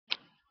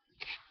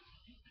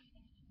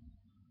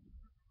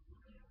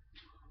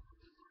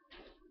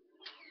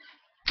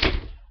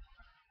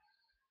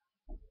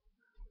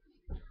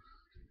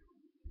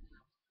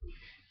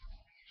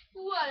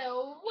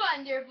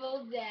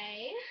wonderful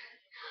day.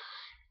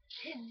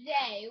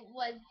 Today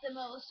was the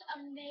most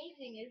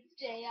amazingest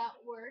day at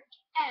work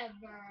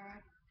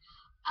ever.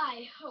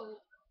 I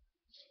hope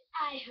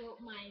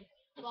my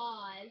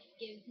boss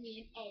gives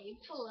me an A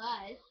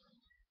plus.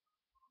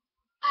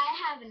 I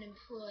have an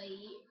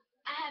employee.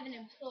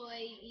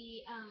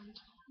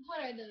 What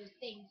are those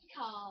things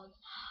called?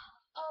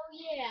 Oh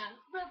yeah,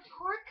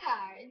 report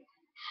cards.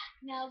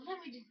 Now let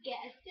me just get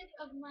a sip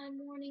of my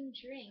morning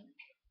drink.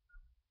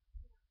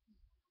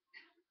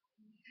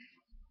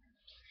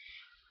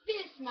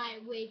 This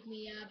might wake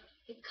me up.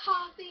 The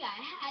coffee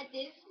I had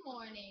this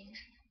morning.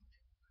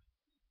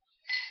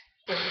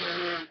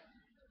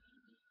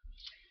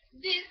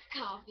 This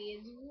coffee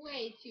is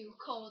way too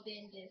cold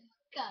and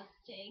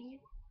disgusting.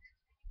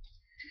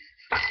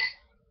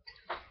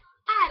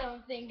 I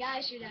don't think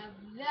I should have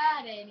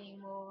that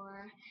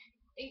anymore,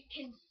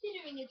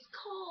 considering it's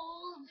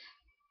cold.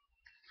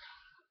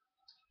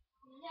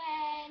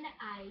 Then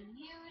I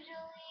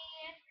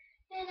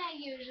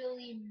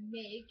usually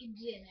make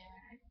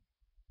dinner.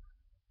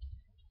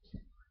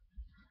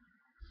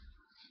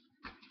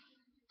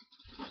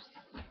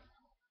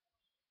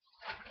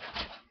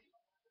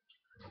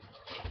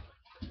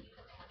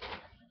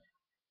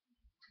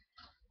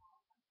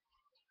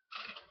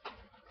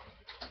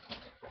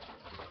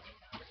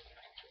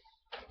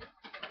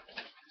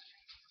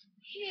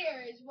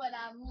 Here's what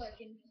I'm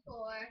looking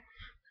for.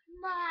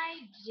 My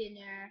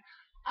dinner.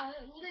 A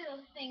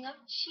little thing of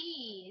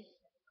cheese.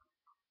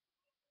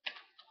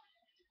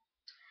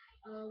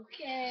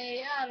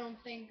 Okay, I don't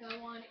think I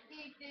want to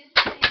eat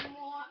this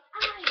anymore.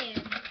 I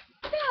am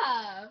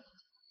stuffed.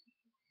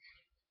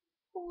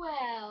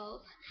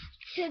 Well,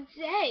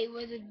 today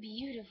was a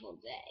beautiful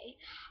day.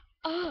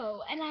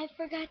 Oh, and I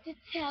forgot to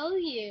tell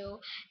you.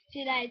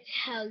 Did I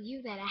tell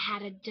you that I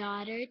had a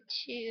daughter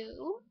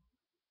too?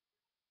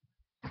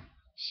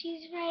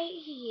 She's right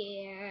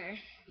here.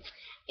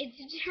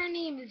 Her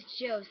name is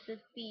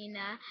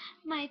Josephina.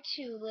 My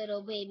two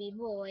little baby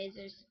boys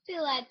are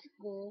still at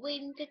school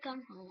waiting to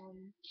come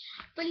home.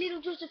 But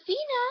little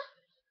Josephina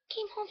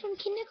came home from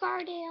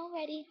kindergarten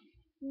already.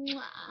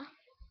 Mwah.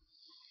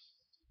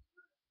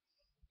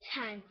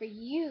 Time for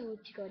you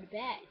to go to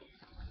bed.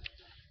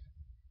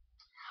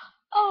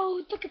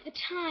 Oh, look at the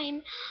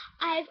time.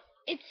 I've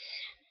it's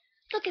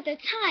Look at the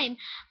time.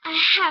 I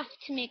have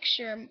to make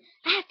sure.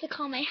 I have to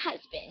call my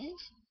husband.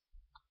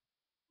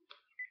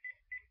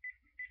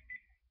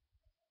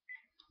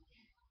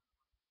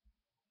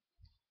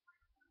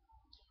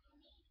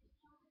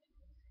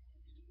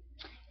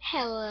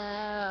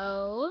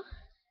 Hello.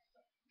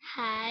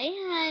 Hi,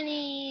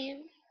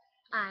 honey.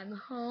 I'm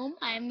home.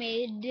 I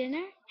made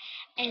dinner,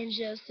 and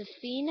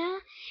Josephina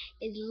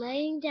is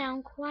laying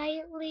down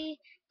quietly,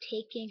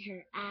 taking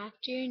her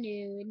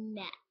afternoon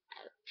nap.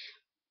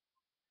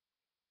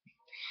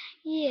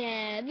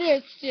 Yeah,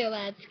 they're still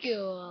at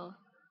school.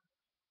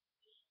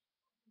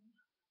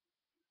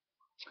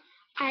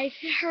 I've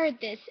heard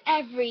this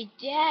every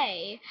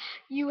day.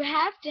 You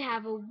have to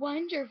have a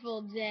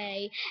wonderful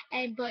day,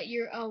 but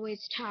you're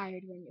always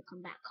tired when you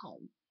come back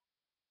home.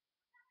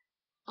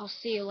 I'll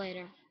see you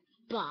later.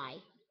 Bye.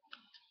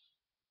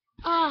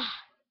 Ah,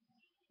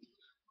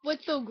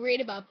 what's so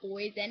great about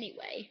boys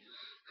anyway?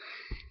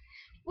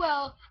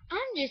 Well,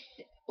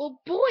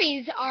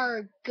 boys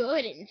are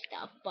good and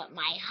stuff, but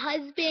my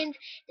husband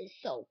is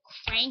so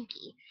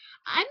cranky.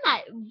 I'm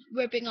not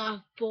ripping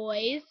off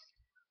boys.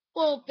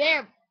 Well,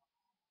 they're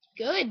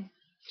good.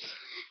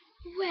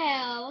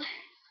 Well,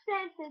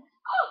 since it's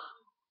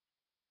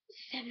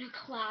 7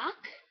 o'clock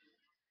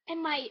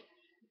and my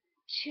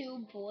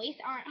two boys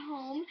aren't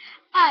home,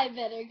 I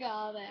better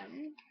call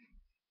them.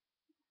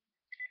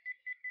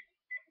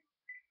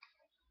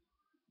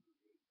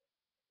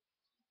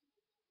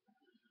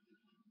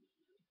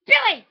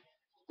 Billy,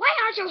 why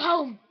aren't you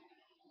home?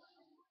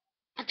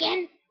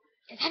 Again?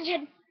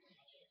 Attention?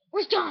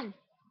 Where's John?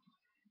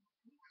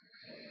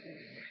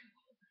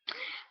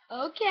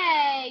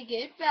 Okay,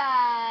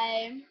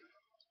 goodbye.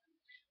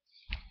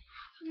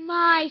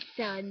 My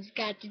son's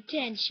got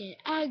detention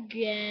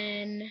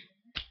again.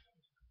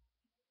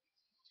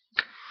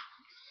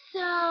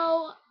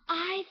 So,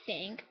 I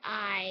think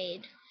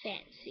I'd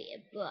fancy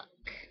a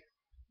book.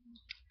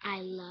 I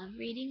love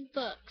reading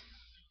books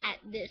at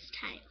this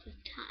type of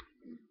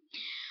time.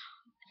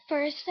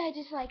 First, I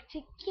just like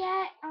to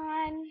get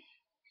on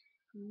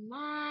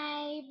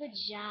my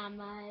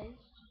pajamas,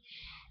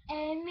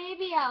 and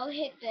maybe I'll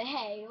hit the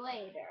hay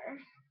later.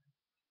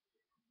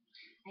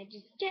 I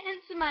just get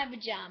into my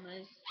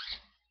pajamas.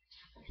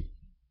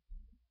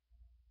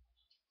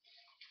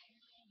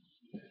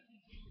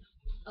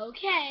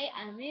 Okay,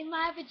 I'm in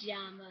my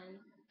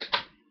pajamas.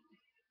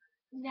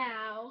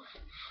 Now,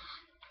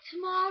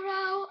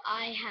 tomorrow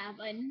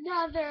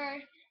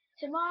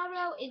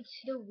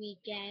it's the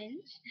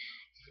weekend,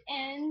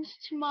 and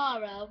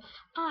tomorrow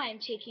I'm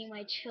taking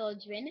my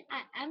children,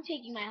 I'm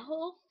taking my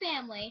whole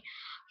family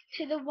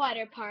to the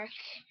water park.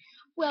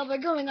 Well, we're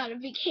going on a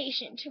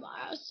vacation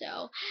tomorrow,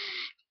 so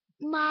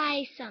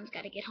my son's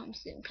got to get home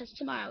soon because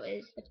tomorrow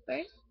is the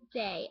first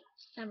day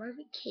of summer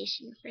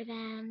vacation for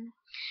them.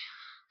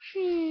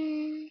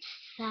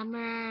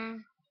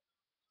 Summer.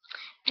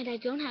 And I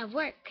don't have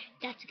work.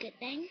 That's a good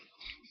thing.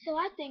 So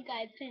I think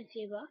I'd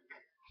fancy a book.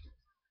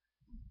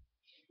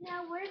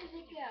 Now where does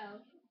it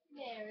go?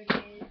 There it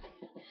is.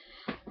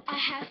 I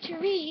have to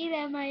read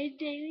at my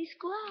daily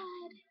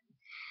squad.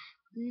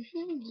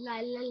 La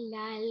la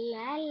la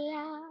la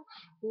la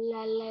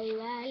la la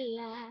la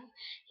la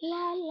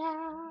la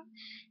la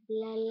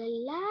la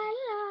la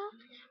la.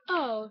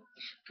 Oh,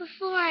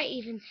 before I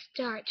even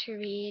start to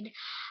read,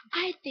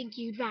 I think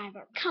you'd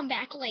rather come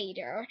back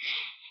later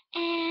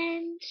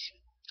and,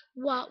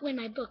 well, when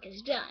my book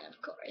is done,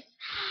 of course.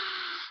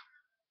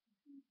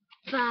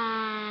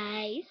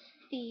 Bye.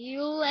 See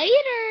you later.